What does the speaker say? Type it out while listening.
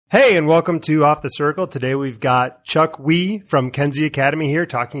Hey, and welcome to Off the Circle. Today we've got Chuck Wee from Kenzie Academy here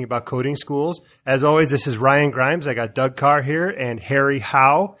talking about coding schools. As always, this is Ryan Grimes. I got Doug Carr here and Harry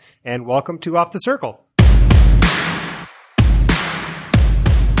Howe, and welcome to Off the Circle.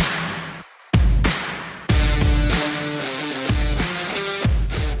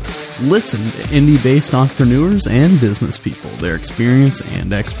 Listen to indie-based entrepreneurs and business people, their experience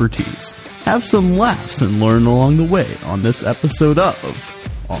and expertise. Have some laughs and learn along the way on this episode of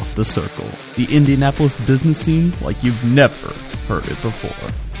Off the Circle, the Indianapolis business scene like you've never heard it before.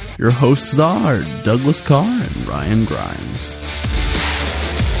 Your hosts are Douglas Carr and Ryan Grimes.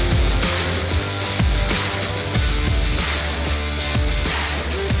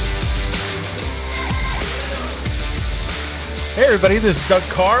 Hey everybody, this is Doug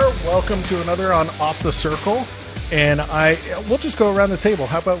Carr. Welcome to another on Off the Circle. And we'll just go around the table.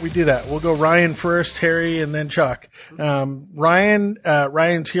 How about we do that? We'll go Ryan first, Harry, and then Chuck.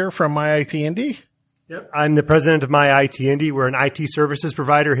 Ryan's here from MyIT Indy. Yep. I'm the president of MyIT Indy. We're an IT services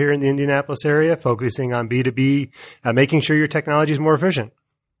provider here in the Indianapolis area, focusing on B2B, making sure your technology is more efficient.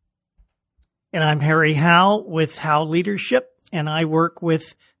 And I'm Harry Howe with Howe Leadership, and I work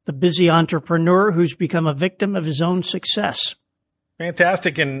with the busy entrepreneur who's become a victim of his own success.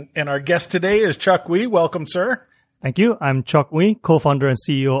 Fantastic. And our guest today is Chuck Wee. Welcome, sir. Thank you. I'm Chuck Wee, co-founder and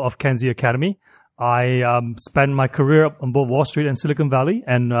CEO of Kenzie Academy. I spent my career on both Wall Street and Silicon Valley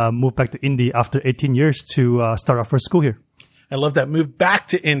and moved back to Indy after 18 years to start our first school here. I love that. Move back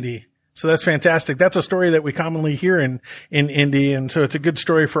to Indy. So that's fantastic. That's a story that we commonly hear in Indy. And so it's a good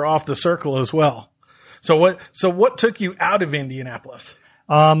story for Off the Circle as well. So what took you out of Indianapolis?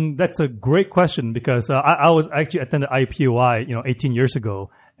 That's a great question because I was actually attended IPOI, 18 years ago.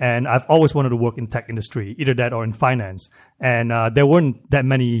 And I've always wanted to work in tech industry, either that or in finance. And there weren't that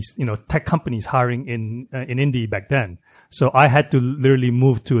many, tech companies hiring in Indy back then. So I had to literally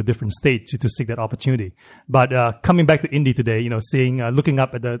move to a different state to seek that opportunity. But coming back to Indy today, looking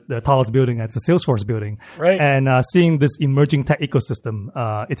up at the tallest building, it's a Salesforce building, right? And seeing this emerging tech ecosystem,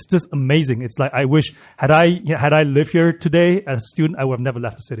 it's just amazing. It's like I wish had I lived here today as a student, I would have never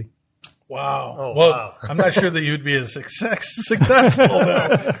left the city. Wow. Oh, well, wow. I'm not sure that you'd be as successful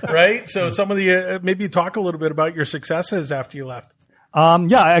though, right? So some of the, maybe talk a little bit about your successes after you left. I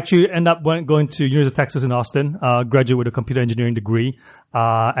actually ended up going to University of Texas in Austin, graduated with a computer engineering degree,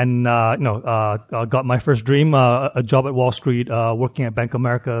 got my first dream, a job at Wall Street, working at Bank of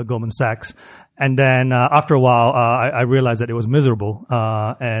America, Goldman Sachs. And then, after a while, I realized that it was miserable.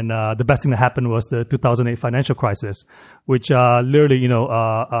 And the best thing that happened was the 2008 financial crisis, which, literally,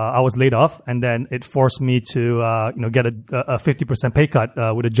 I was laid off, and then it forced me to, get a 50% pay cut,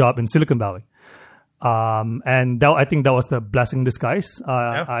 with a job in Silicon Valley. And I think that was the blessing in disguise.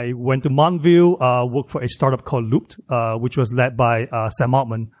 I went to Mountain View, worked for a startup called Looped, which was led by, Sam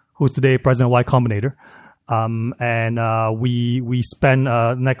Altman, who's today president of Y Combinator. We spent,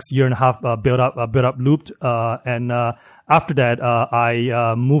 next year and a half, build up Looped. After that,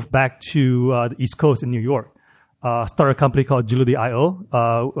 I moved back to, the East Coast in New York, started a company called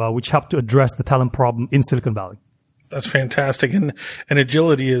Agility.io, which helped to address the talent problem in Silicon Valley. That's fantastic. And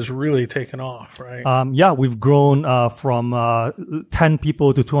Agility has really taken off, right? We've grown from 10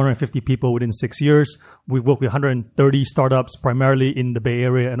 people to 250 people within 6 years. We've worked with 130 startups, primarily in the Bay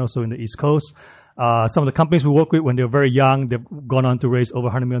Area and also in the East Coast. Some of the companies we work with, when they were very young, they've gone on to raise over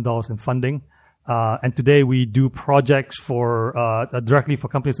 $100 million in funding. And today we do projects for directly for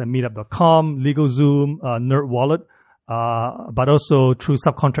companies like Meetup.com, LegalZoom, NerdWallet. But also through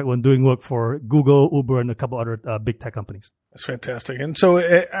subcontract when doing work for Google, Uber, and a couple other big tech companies. That's fantastic. And so,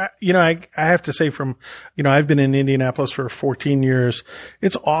 I have to say I've been in Indianapolis for 14 years.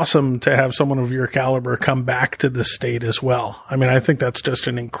 It's awesome to have someone of your caliber come back to the state as well. I mean, I think that's just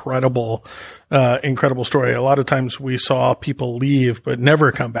an incredible story. A lot of times we saw people leave, but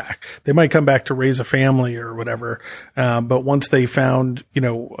never come back. They might come back to raise a family or whatever. But once they found,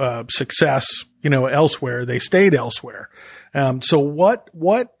 success, elsewhere, they stayed elsewhere. So what,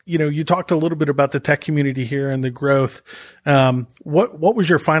 you talked a little bit about the tech community here and the growth. What was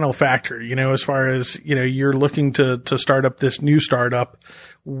your final factor, as far as, you're looking to start up this new startup?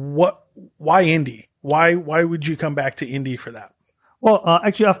 Why Indy? Why would you come back to Indy for that? Well,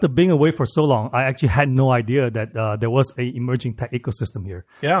 actually, after being away for so long, I actually had no idea that there was a emerging tech ecosystem here.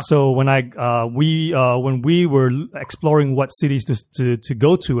 Yeah. So when when we were exploring what cities to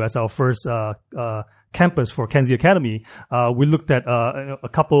go to as our first campus for Kenzie Academy, we looked at a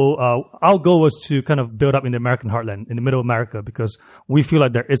couple. Our goal was to kind of build up in the American heartland, in the middle America, because we feel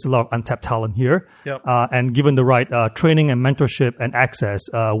like there is a lot of untapped talent here. Yep. And given the right training and mentorship and access,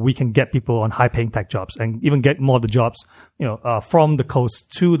 we can get people on high-paying tech jobs and even get more of the jobs, from the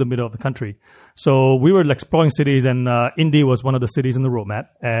coast to the middle of the country. So we were exploring cities, and Indy was one of the cities in the roadmap.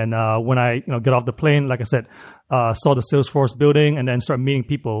 And when I get off the plane, like I said, saw the Salesforce building and then started meeting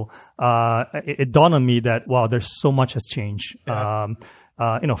people, it dawned on me that, wow, there's so much has changed. Yeah.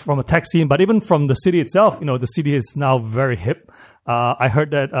 From a tech scene, but even from the city itself, the city is now very hip. I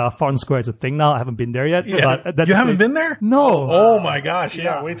heard that Fountain Square is a thing now. I haven't been there yet. Yeah. But You haven't been there? No. Oh my gosh.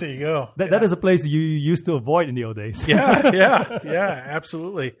 Yeah. Wait till you go. That is a place you used to avoid in the old days. Yeah,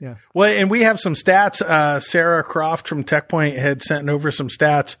 absolutely. Yeah. Well, and we have some stats. Sarah Croft from TechPoint had sent over some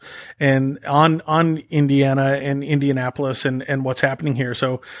stats and on Indiana and Indianapolis and what's happening here.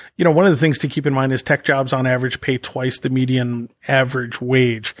 So, one of the things to keep in mind is tech jobs on average pay twice the median average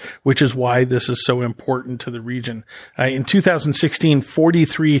wage, which is why this is so important to the region. In 2016,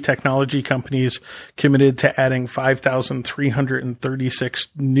 43 technology companies committed to adding 5,336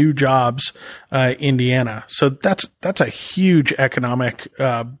 new jobs, Indiana. So that's a huge economic,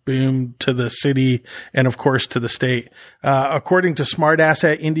 boom to the city and of course to the state. According to Smart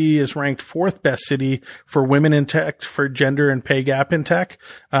Asset, Indy is ranked 4th best city for women in tech, for gender and pay gap in tech,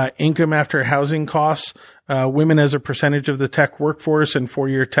 income after housing costs, women as a percentage of the tech workforce, and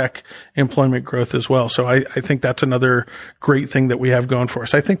 4-year tech employment growth as well. So I think that's another great thing that we have going for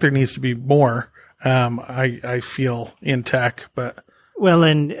us. I think there needs to be more, I feel, in tech, but. Well,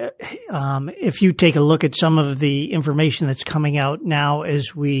 and if you take a look at some of the information that's coming out now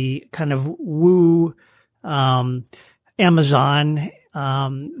as we kind of woo Amazon,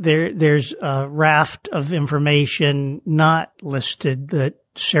 there's a raft of information not listed that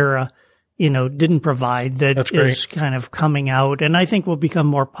Sarah didn't provide that is kind of coming out, and I think will become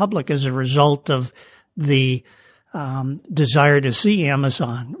more public as a result of the desire to see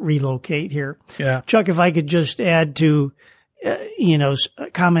Amazon relocate here. Yeah. Chuck, if I could just add to,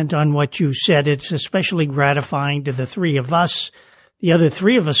 comment on what you said, it's especially gratifying to the three of us, the other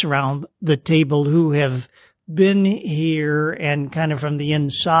three of us around the table who have been here and kind of from the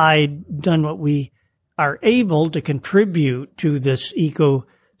inside done what we are able to contribute to this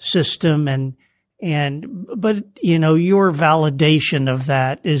ecosystem but your validation of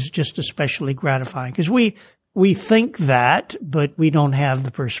that is just especially gratifying because we think that, but we don't have the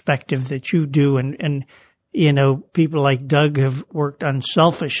perspective that you do. And people like Doug have worked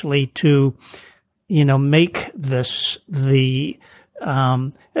unselfishly to, make this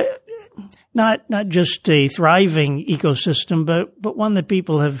not just a thriving ecosystem, but one that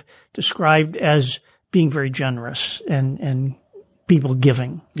people have described as being very generous and people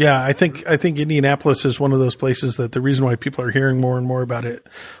giving. Yeah, I think Indianapolis is one of those places that the reason why people are hearing more and more about it,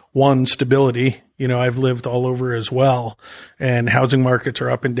 one, stability. I've lived all over as well, and housing markets are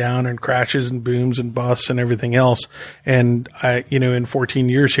up and down and crashes and booms and busts and everything else. And in 14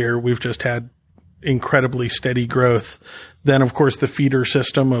 years here, we've just had incredibly steady growth. Then of course the feeder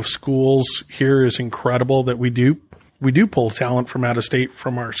system of schools here is incredible that we do pull talent from out of state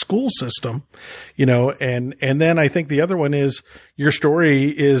from our school system, and then I think the other one is your story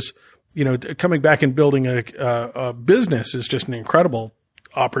is, coming back and building a business is just an incredible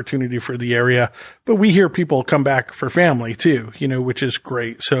opportunity for the area, but we hear people come back for family too, which is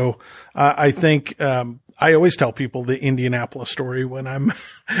great. So, I think, I always tell people the Indianapolis story when I'm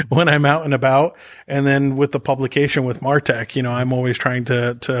out and about. And then with the publication with Martech, I'm always trying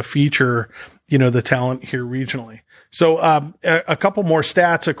to feature, the talent here regionally. So, a couple more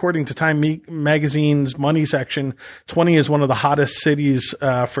stats. According to Time Magazine's Money section, 20 is one of the hottest cities,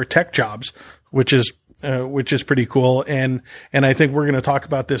 for tech jobs, which is pretty cool. And I think we're going to talk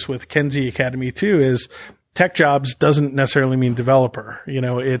about this with Kenzie Academy too, is tech jobs doesn't necessarily mean developer.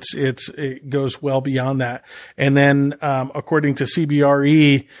 It goes well beyond that. And then, according to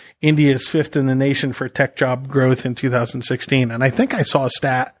CBRE, India is 5th in the nation for tech job growth in 2016. And I think I saw a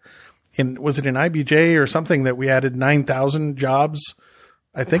stat was it in IBJ or something that we added 9,000 jobs?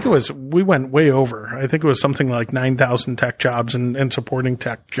 I think we went way over. I think it was something like 9,000 tech jobs and supporting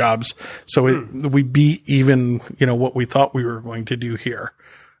tech jobs. So we beat even, what we thought we were going to do here.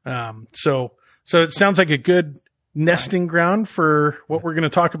 So it sounds like a good nesting ground for what we're going to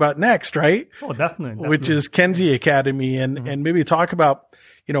talk about next, right? Oh, definitely. Which is Kenzie Academy, and maybe talk about,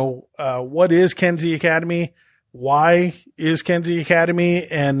 what is Kenzie Academy? Why is Kenzie Academy,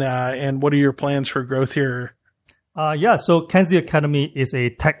 and what are your plans for growth here? So Kenzie Academy is a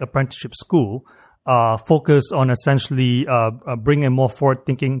tech apprenticeship school. focus on essentially bringing a more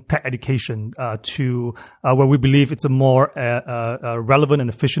forward-thinking tech education to where we believe it's a more relevant and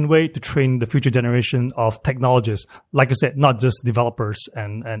efficient way to train the future generation of technologists. Like I said, not just developers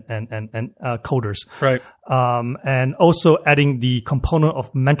and coders. Right. And also adding the component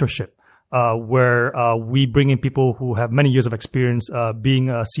of mentorship. Where we bring in people who have many years of experience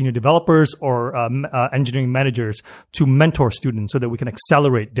being senior developers or engineering managers to mentor students so that we can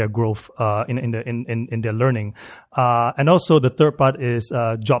accelerate their growth in their learning. And also the third part is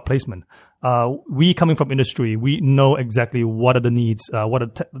job placement. We coming from industry, we know exactly what are the needs, what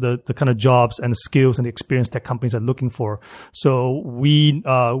are the kind of jobs and the skills and the experience that companies are looking for. So we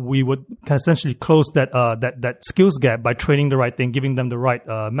would kind of essentially close that skills gap by training the right thing, giving them the right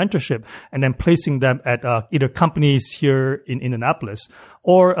mentorship, and then placing them at either companies here in Indianapolis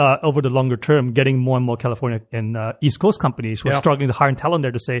or over the longer term, getting more and more California and East Coast companies who are struggling to hire talent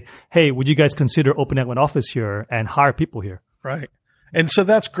there to say, hey, would you guys consider opening up an office here and hire people here? Right. And so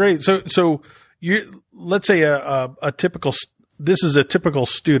that's great. So let's say a typical, this is a typical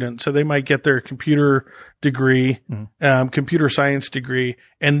student. So they might get their computer degree, computer science degree,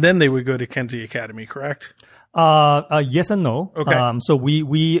 and then they would go to Kenzie Academy, correct? Yes and no. Okay. So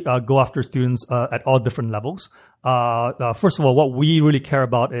we go after students at all different levels. First of all, what we really care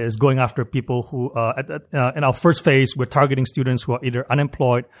about is going after people who, in our first phase, we're targeting students who are either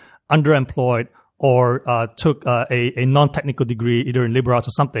unemployed, underemployed, or took a non-technical degree, either in liberal arts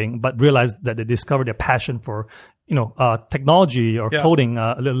or something, but realized that they discovered their passion for technology or coding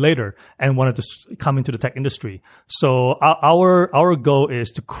a little later and wanted to come into the tech industry. So our goal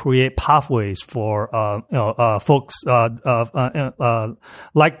is to create pathways for folks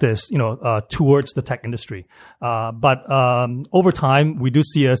like this, towards the tech industry. But over time, we do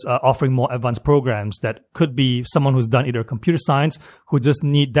see us offering more advanced programs that could be someone who's done either computer science, who just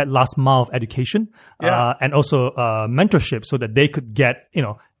need that last mile of education, and also mentorship so that they could get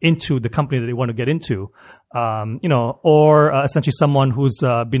into the company that they want to get into, or essentially someone who's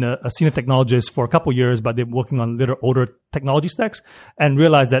been a senior technologist for a couple of years, but they're working on little older technology stacks and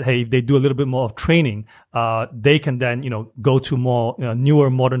realize that, hey, if they do a little bit more of training, they can then, go to more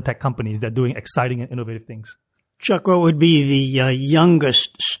newer modern tech companies that are doing exciting and innovative things. Chuck, what would be the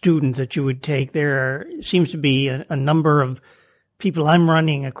youngest student that you would take? There seems to be a number of people I'm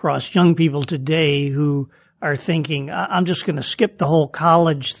running across, young people today who are thinking, I'm just going to skip the whole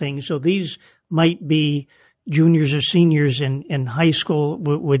college thing. So these might be juniors or seniors in high school.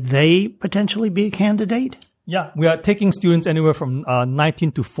 Would they potentially be a candidate? Yeah, we are taking students anywhere from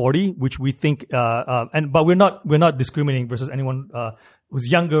 19 to 40, which we think, but we're not discriminating versus anyone who's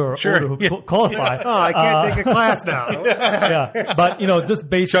younger or older who qualify. Oh, I can't take a class now. But just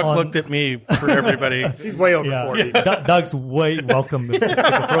based Chuck on looked at me for everybody. He's way over 40. Doug's way welcome to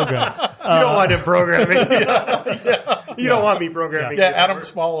the program. You don't want him programming. You don't want me programming. Yeah, Adam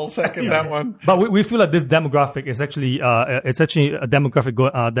Small will second that one. But we feel like this demographic is actually it's actually a demographic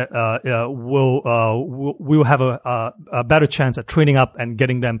that will have a better chance at training up and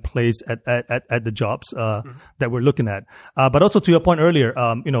getting them placed at the jobs that we're looking at. But also to your point earlier,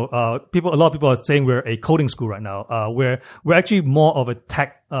 a lot of people are saying we're a coding school right now. We're actually more of a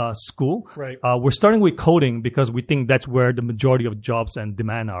tech school. Right. We're starting with coding because we think that's where the majority of jobs and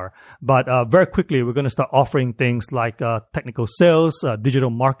demand are. But very quickly, we're going to start offering things like technical sales, digital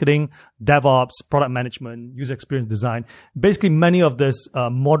marketing, DevOps, product management, user experience design. Basically, many of these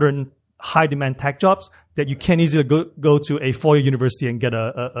modern high-demand tech jobs that you can easily go to a four-year university and get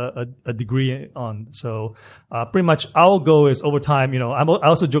a degree on. So pretty much our goal is over time, I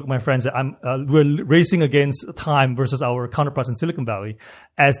also joke with my friends that we're racing against time versus our counterparts in Silicon Valley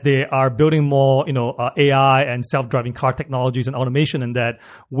as they are building more, AI and self-driving car technologies and automation, and that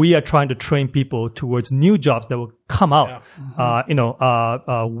we are trying to train people towards new jobs that will come out,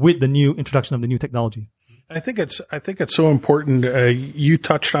 with the new introduction of the new technology. I think it's so important. You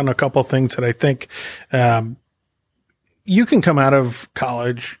touched on a couple of things that I think, you can come out of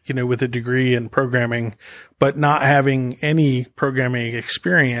college, with a degree in programming, but not having any programming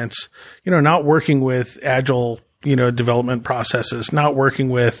experience, not working with agile, development processes, not working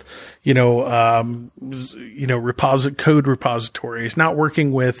with, code repositories, not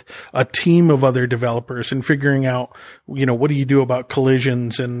working with a team of other developers and figuring out, what do you do about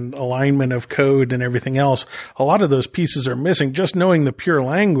collisions and alignment of code and everything else. A lot of those pieces are missing. Just knowing the pure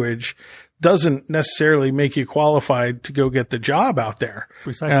language, doesn't necessarily make you qualified to go get the job out there.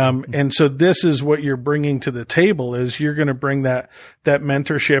 Precisely. And so this is what you're bringing to the table is you're going to bring that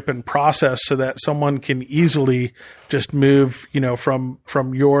mentorship and process so that someone can easily just move,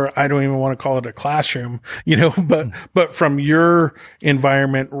 from your, I don't even want to call it a classroom, but from your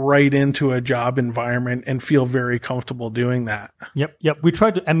environment right into a job environment and feel very comfortable doing that. Yep. We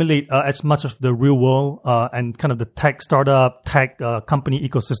try to emulate as much of the real world and kind of the tech startup, tech company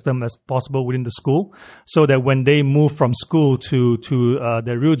ecosystem as possible within the school, so that when they move from school to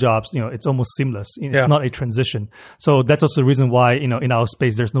their real jobs, it's almost seamless. It's not a transition. So that's also the reason why in our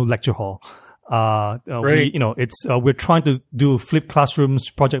space there's no lecture hall. Right. We're trying to do flipped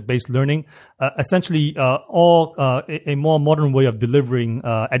classrooms, project-based learning, essentially all a more modern way of delivering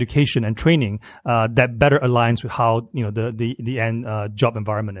education and training that better aligns with how the end job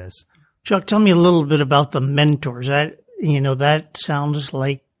environment is. Chuck, tell me a little bit about the mentors. That sounds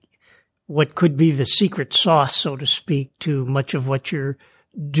like what could be the secret sauce, so to speak, to much of what you're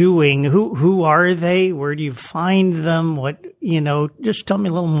doing. Who are they? Where do you find them? Just tell me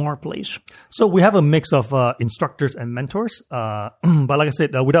a little more, please. So we have a mix of instructors and mentors. But like I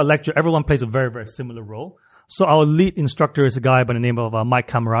said, without lecture, everyone plays a very, very similar role. So our lead instructor is a guy by the name of Mike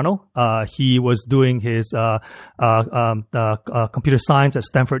Camerano. He was doing his computer science at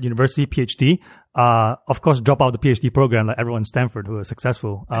Stanford University, PhD. Of course, drop out the PhD program like everyone in Stanford who is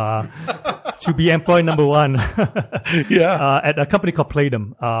successful. To be employee number one. At a company called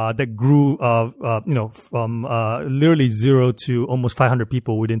Playdom, that grew, from literally 0 to almost 500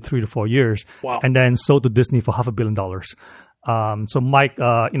 people within 3 to 4 years. Wow. And then sold to Disney for $500 million. So Mike,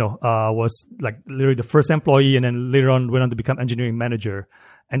 was like literally the first employee, and then later on went on to become engineering manager.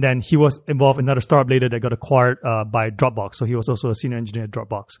 And then he was involved in another startup later that got acquired by Dropbox. So he was also a senior engineer at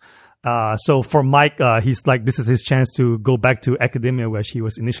Dropbox. So for Mike, he's like, this is his chance to go back to academia, which he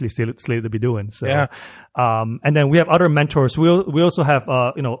was initially slated to be doing. So, and then we have other mentors. We also have,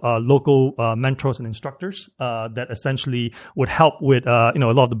 local, mentors and instructors, that essentially would help with, a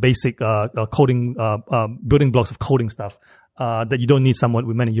lot of the basic, coding, building blocks of coding stuff. That you don't need someone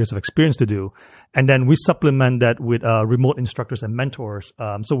with many years of experience to do. And then we supplement that with remote instructors and mentors.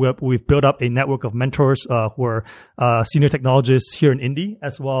 So we've built up a network of mentors who are senior technologists here in Indy,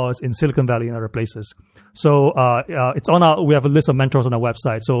 as well as in Silicon Valley and other places. So we have a list of mentors on our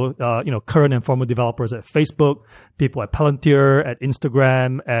website. So, current and former developers at Facebook, people at Palantir, at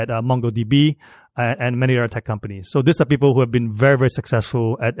Instagram, at MongoDB, and many other tech companies. So these are people who have been very, very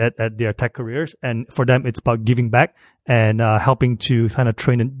successful at their tech careers. And for them, it's about giving back and helping to kind of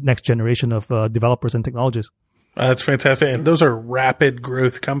train the next generation of developers and technologists. That's fantastic. And those are rapid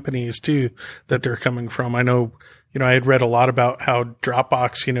growth companies too that they're coming from. I know, I had read a lot about how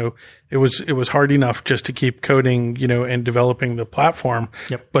Dropbox, it was hard enough just to keep coding, and developing the platform.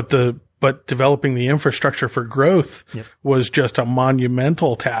 Yep. But developing the infrastructure for growth was just a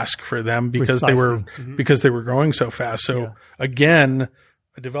monumental task for them because they were growing so fast. So again,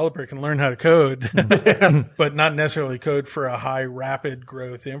 a developer can learn how to code, but not necessarily code for a high rapid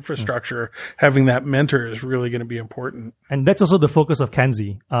growth infrastructure. Having that mentor is really going to be important. And that's also the focus of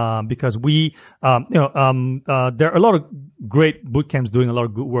Kenzie, because we, there are a lot of great boot camps doing a lot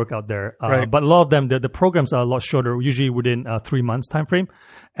of good work out there. Right. But a lot of them, the programs are a lot shorter, usually within 3 months time frame.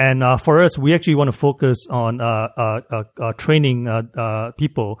 And for us, we actually want to focus on training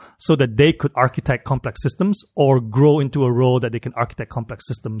people so that they could architect complex systems or grow into a role that they can architect complex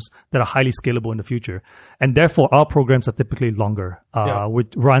systems that are highly scalable in the future. And therefore, our programs are typically longer,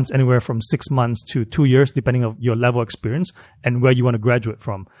 which runs anywhere from 6 months to 2 years, depending on your level of experience and where you want to graduate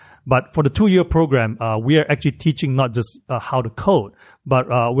from. But for the 2-year program, we are actually teaching not just how to code, but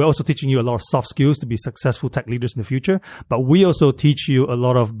we're also teaching you a lot of soft skills to be successful tech leaders in the future. But we also teach you a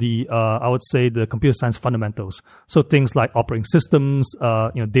lot of the, I would say, the computer science fundamentals. So things like operating systems,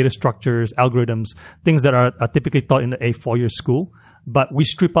 data structures, algorithms, things that are typically taught in a 4-year school. But we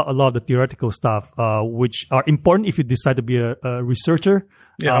strip out a lot of the theoretical stuff, which are important if you decide to be a researcher.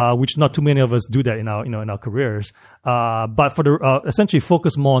 Which not too many of us do that in our careers. But for the essentially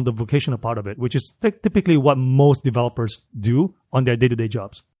focus more on the vocational part of it, which is typically what most developers do on their day-to-day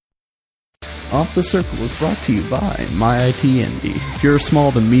jobs. Off the Circle is brought to you by MyIT Indy. If you're a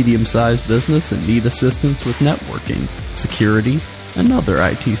small to medium-sized business and need assistance with networking, security, and other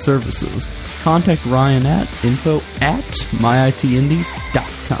IT services, contact Ryan at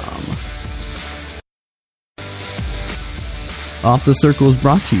info@myitindy.com. Off the Circle is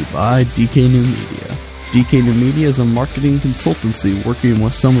brought to you by DK New Media. DK New Media is a marketing consultancy working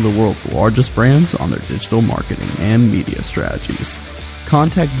with some of the world's largest brands on their digital marketing and media strategies.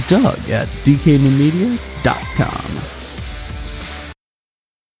 Contact Doug at dknewmedia.com.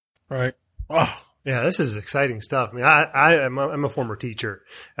 Right. Oh, Yeah, this is exciting stuff. I mean, I'm a former teacher,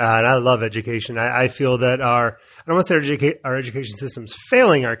 and I love education. I feel that I don't want to say our education system's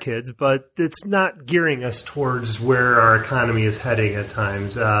failing our kids, but it's not gearing us towards where our economy is heading at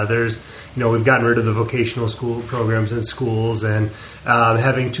times. We've gotten rid of the vocational school programs in schools, and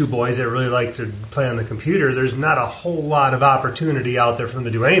having two boys that really like to play on the computer, there's not a whole lot of opportunity out there for them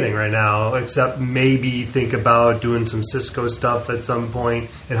to do anything right now, except maybe think about doing some Cisco stuff at some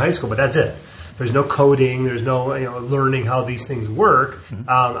point in high school, but that's it. There's no coding. There's no learning how these things work.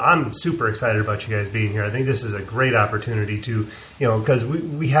 I'm super excited about you guys being here. I think this is a great opportunity to, because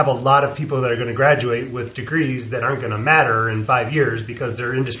we have a lot of people that are going to graduate with degrees that aren't going to matter in 5 years because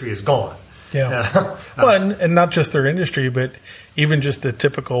their industry is gone. Yeah. Well, and not just their industry, but even just the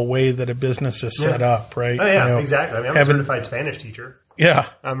typical way that a business is set up, right? Oh, yeah, exactly. I mean, I'm a certified Spanish teacher. Yeah.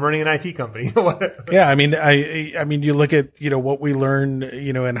 I'm running an IT company. Yeah. I mean, you look at, what we learned,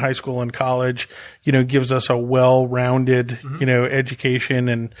 in high school and college, gives us a well-rounded,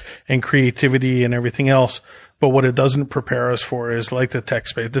 education and creativity and everything else. But what it doesn't prepare us for is like the tech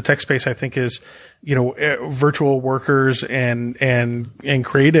space. The tech space, I think, is, virtual workers and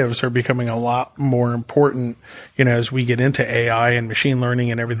creatives are becoming a lot more important, as we get into AI and machine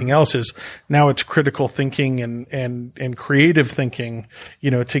learning and everything else. Is now it's critical thinking and creative thinking,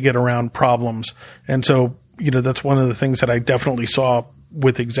 to get around problems. And so, that's one of the things that I definitely saw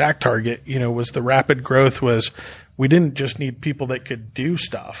with ExactTarget, was the rapid growth was we didn't just need people that could do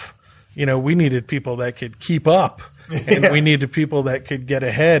stuff. We needed people that could keep up, and we needed people that could get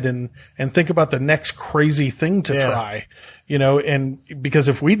ahead and think about the next crazy thing to try, and because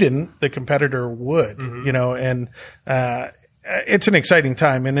if we didn't, the competitor would, and it's an exciting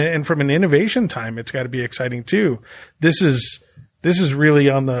time. And from an innovation time, it's got to be exciting too. This is really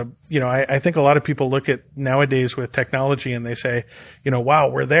on the, I think a lot of people look at nowadays with technology and they say, wow,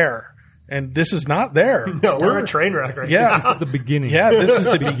 we're there. And this is not there. No, we're a train wreck right now. This is the beginning. Yeah, this is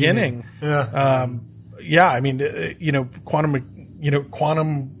the beginning. Yeah. I mean,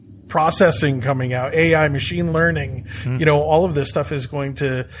 quantum processing coming out, AI, machine learning, all of this stuff is going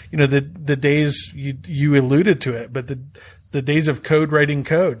to, the days you alluded to it, but the days of writing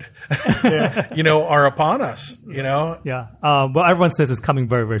code, are upon us, Yeah. Well, everyone says it's coming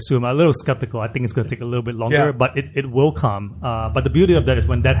very, very soon. I'm a little skeptical. I think it's going to take a little bit longer, but it will come. But the beauty of that is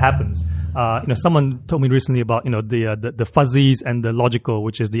when that happens, someone told me recently about, the fuzzies and the logical,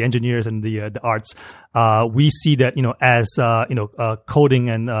 which is the engineers and the arts. We see that, as, coding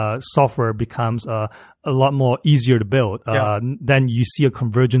and software becomes a lot more easier to build. Then you see a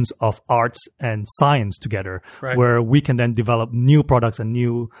convergence of arts and science together, where we can then develop new products and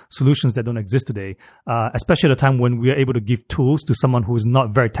new solutions that don't exist today, especially at a time when we are able to give tools to someone who is not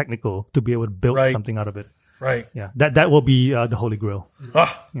very technical to be able to build something out of it. Right. Yeah. That will be the holy grail.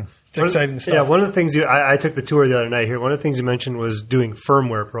 It's exciting stuff. Yeah, one of the things I took the tour the other night here. One of the things you mentioned was doing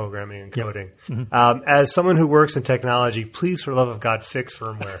firmware programming and coding. As someone who works in technology, please, for the love of God, fix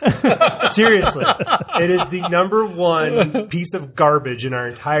firmware. Seriously, it is the number one piece of garbage in our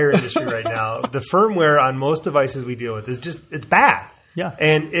entire industry right now. The firmware on most devices we deal with is it's bad. Yeah,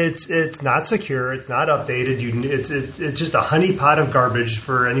 and it's not secure. It's not updated. It's just a honeypot of garbage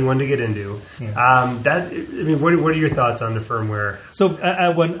for anyone to get into. What are your thoughts on the firmware? So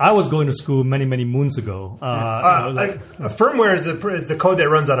when I was going to school many moons ago, firmware is the code that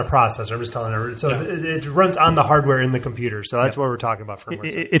runs on a processor. I'm just telling everyone. So it runs on the hardware in the computer. So that's what we're talking about.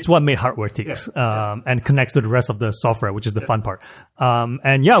 Firmware. It's what made hardware ticks and connects to the rest of the software, which is the fun part.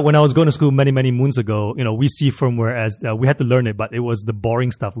 When I was going to school many moons ago, we see firmware as we had to learn it, but it was the boring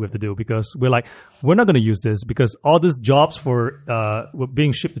stuff we have to do because we're not going to use this because all these jobs were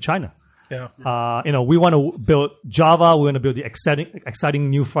being shipped to China. Yeah. We want to build Java. We want to build the exciting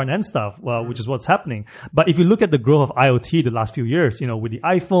new front end stuff, which is what's happening. But if you look at the growth of IoT the last few years, with the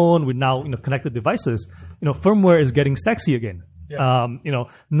iPhone, with now connected devices, firmware is getting sexy again. Yeah.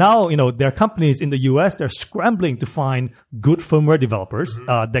 Now, there are companies in the US, they're scrambling to find good firmware developers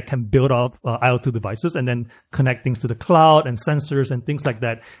that can build up IoT devices and then connect things to the cloud and sensors and things like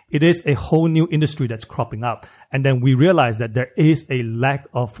that. It is a whole new industry that's cropping up. And then we realize that there is a lack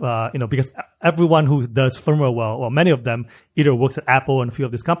of, because everyone who does firmware well, many of them either works at Apple and a few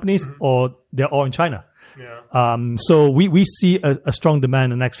of these companies or they're all in China. Yeah. So we see a strong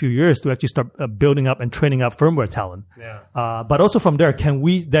demand in the next few years to actually start building up and training up firmware talent. Yeah. But also from there, can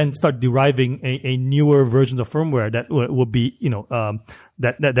we then start deriving a newer versions of firmware that will be,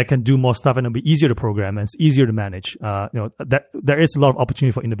 that can do more stuff and it'll be easier to program and it's easier to manage. That there is a lot of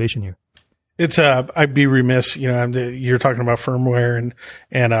opportunity for innovation here. It's I'd be remiss, you're talking about firmware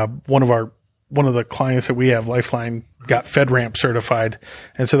and one of our one of the clients that we have, Lifeline, got FedRAMP certified.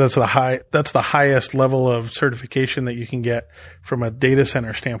 And so that's the highest level of certification that you can get from a data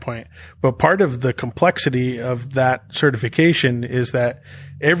center standpoint. But part of the complexity of that certification is that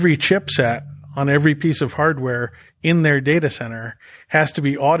every chipset on every piece of hardware in their data center has to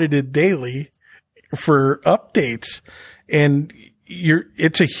be audited daily for updates. And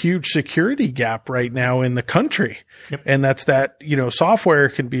it's a huge security gap right now in the country. Yep. And that's that, software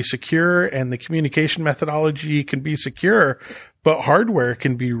can be secure and the communication methodology can be secure, but hardware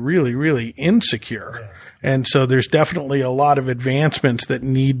can be really, really insecure. Yeah. And so there's definitely a lot of advancements that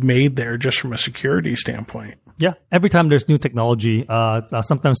need made there just from a security standpoint. Yeah. Every time there's new technology,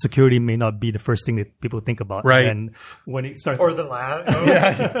 sometimes security may not be the first thing that people think about. Right. And when it starts. Or the last.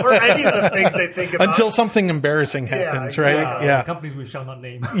 Or any of the things they think about. Until something embarrassing happens, right? Yeah. Companies we shall not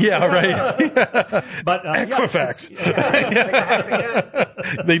name. Yeah, right. But Equifax. Yeah.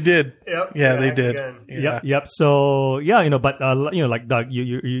 They did. Yep. Yeah, they did. Yeah. Yep. So, like Doug,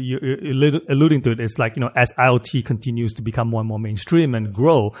 you're alluding to it, it's like, as IoT continues to become more and more mainstream and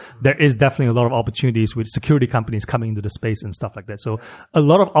grow, there is definitely a lot of opportunities with security companies coming into the space and stuff like that. So a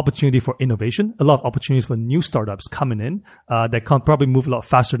lot of opportunity for innovation, a lot of opportunities for new startups coming in that can probably move a lot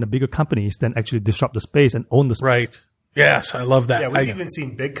faster than the bigger companies than actually disrupt the space and own the space. Right. Yes, I love that. Yeah, we've even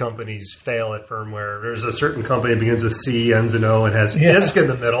seen big companies fail at firmware. There's a certain company that begins with C, ends in O, and has disk in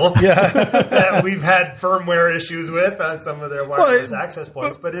the middle. Yeah. That we've had firmware issues with on some of their wireless access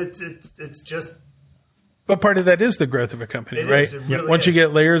points, but it's just. But part of that is the growth of a company, right? Really Once you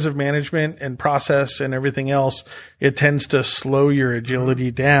get layers of management and process and everything else, it tends to slow your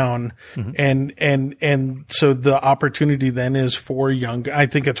agility down. Mm-hmm. And so the opportunity then is for I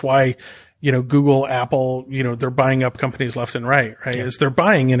think it's why, Google, Apple, they're buying up companies left and right? Yeah. Is they're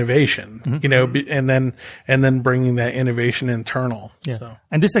buying innovation, and then bringing that innovation internal. Yeah. So.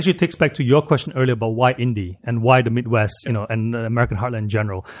 And this actually takes back to your question earlier about why Indy and why the Midwest, and the American heartland in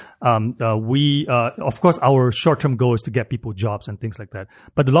general. We, of course, our short-term goal is to get people jobs and things like that.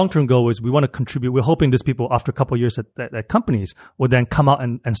 But the long-term goal is we want to contribute. We're hoping these people, after a couple of years at companies, will then come out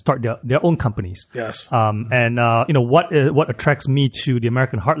and start their own companies. Yes. What attracts me to the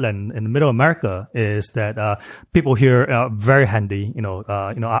American heartland in the middle of America is that people here are very handy.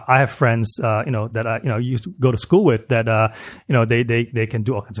 I have friends, that I used to go to school with that, they can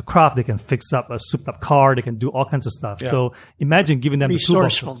do all kinds of craft. They can fix up a souped up car. They can do all kinds of stuff. Yeah. So imagine giving them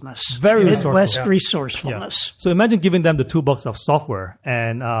resourcefulness, very Midwest resourcefulness. Yeah. So imagine giving them the toolbox of software.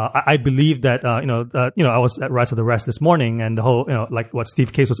 And I believe that I was at Rise of the Rest this morning, and the whole like what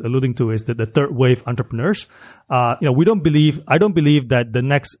Steve Case was alluding to is that the third wave entrepreneurs. I don't believe that the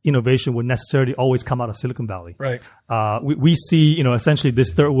next innovation would necessarily always come out of Silicon Valley. Right. We see, essentially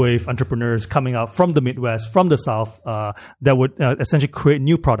this third wave entrepreneurs coming out from the Midwest, from the South, that would essentially create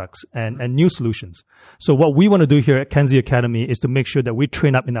new products and new solutions. So what we want to do here at Kenzie Academy is to make sure that we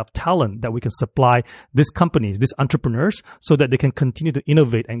train up enough talent that we can supply these companies, these entrepreneurs, so that they can continue to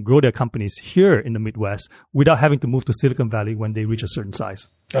innovate and grow their companies here in the Midwest without having to move to Silicon Valley when they reach a certain size.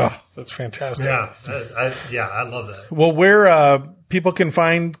 Oh, that's fantastic. Yeah, I love that. Well, where people can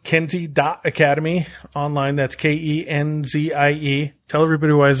find Kenzie.Academy online, that's KENZIE. Tell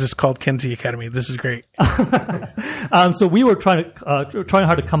everybody why is this called Kenzie Academy. This is great. So we were trying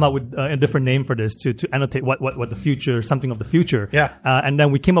hard to come up with a different name for this to annotate what the future, something of the future. Yeah. And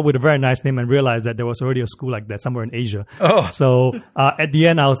then we came up with a very nice name and realized that there was already a school like that somewhere in Asia. Oh. So at the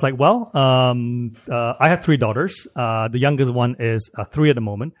end, I was like, well, I have 3 daughters. The youngest one is 3 at the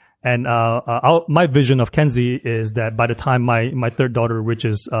moment. And my vision of Kenzie is that by the time my third daughter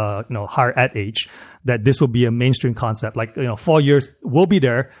reaches higher ed age, that this will be a mainstream concept. Like 4 years will be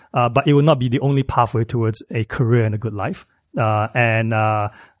there, but it will not be the only pathway towards a career and a good life. And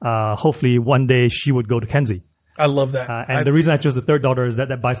hopefully one day she would go to Kenzie. I love that. And the reason I chose the third daughter is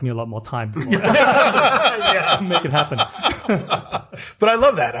that buys me a lot more time. Yeah. Make it happen. But I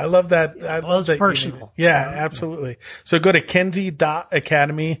love that. I love that. It's personal. Yeah, absolutely. So go to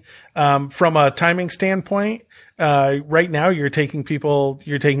Kenzie.Academy. From a timing standpoint, right now you're taking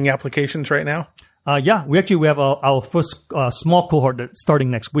applications right now? We have our first small cohort that's starting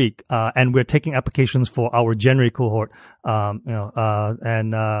next week, and we're taking applications for our January cohort. We're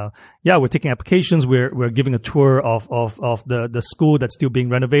taking applications. We're giving a tour of the school that's still being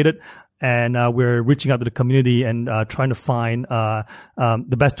renovated, and we're reaching out to the community and trying to find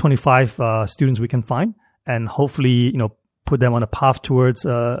the best 25 students we can find, and hopefully put them on a path towards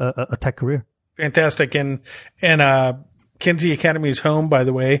a tech career. Fantastic, and Kenzie Academy's home, by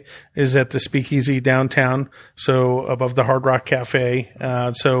the way, is at the Speakeasy downtown, so above the Hard Rock Cafe.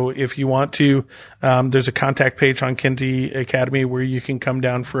 So if you want to, there's a contact page on Kenzie Academy where you can come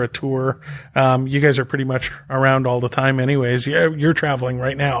down for a tour. You guys are pretty much around all the time anyways. Yeah, you're traveling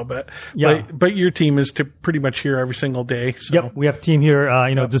right now, but your team is pretty much here every single day. So. Yep, we have a team here.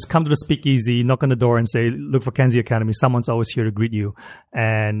 Just come to the Speakeasy, knock on the door and say, look for Kenzie Academy. Someone's always here to greet you.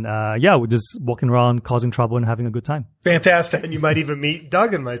 And we're just walking around, causing trouble and having a good time. Fantastic. And you might even meet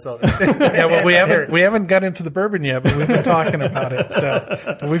Doug and myself. Yeah, well, we haven't got into the bourbon yet, but we've been talking about it.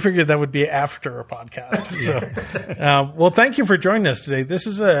 So we figured that would be after a podcast. So, well, thank you for joining us today. This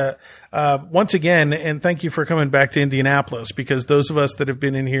is once again, and thank you for coming back to Indianapolis, because those of us that have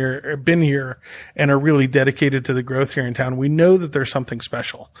been here and are really dedicated to the growth here in town, we know that there's something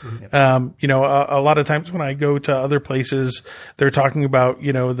special. Mm-hmm. A lot of times when I go to other places, they're talking about,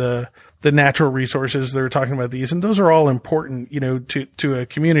 the natural resources. They're talking about these, and those are all important, to a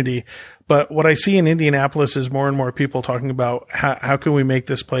community. But what I see in Indianapolis is more and more people talking about how can we make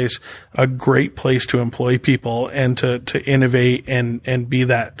this place a great place to employ people and to innovate and be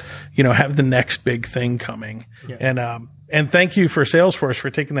that, have the next big thing coming. Yeah. And thank you for Salesforce for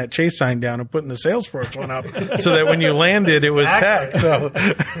taking that Chase sign down and putting the Salesforce one up so that when you landed, it was tech. So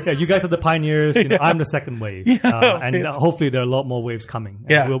yeah, you guys are the pioneers. I'm the second wave. Hopefully there are a lot more waves coming.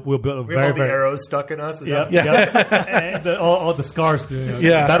 Yeah. We'll build we have all the arrows stuck in us. And all the scars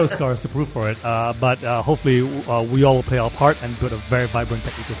battle scars to prove for it. But hopefully we all will play our part and build a very vibrant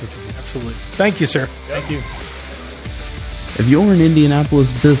tech ecosystem. Absolutely. Thank you, sir. Thank you. If you're an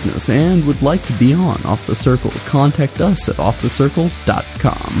Indianapolis business and would like to be on Off the Circle, contact us at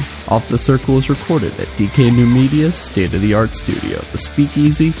offthecircle.com. Off the Circle is recorded at DK New Media's state-of-the-art studio, the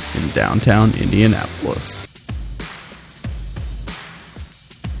Speakeasy in downtown Indianapolis.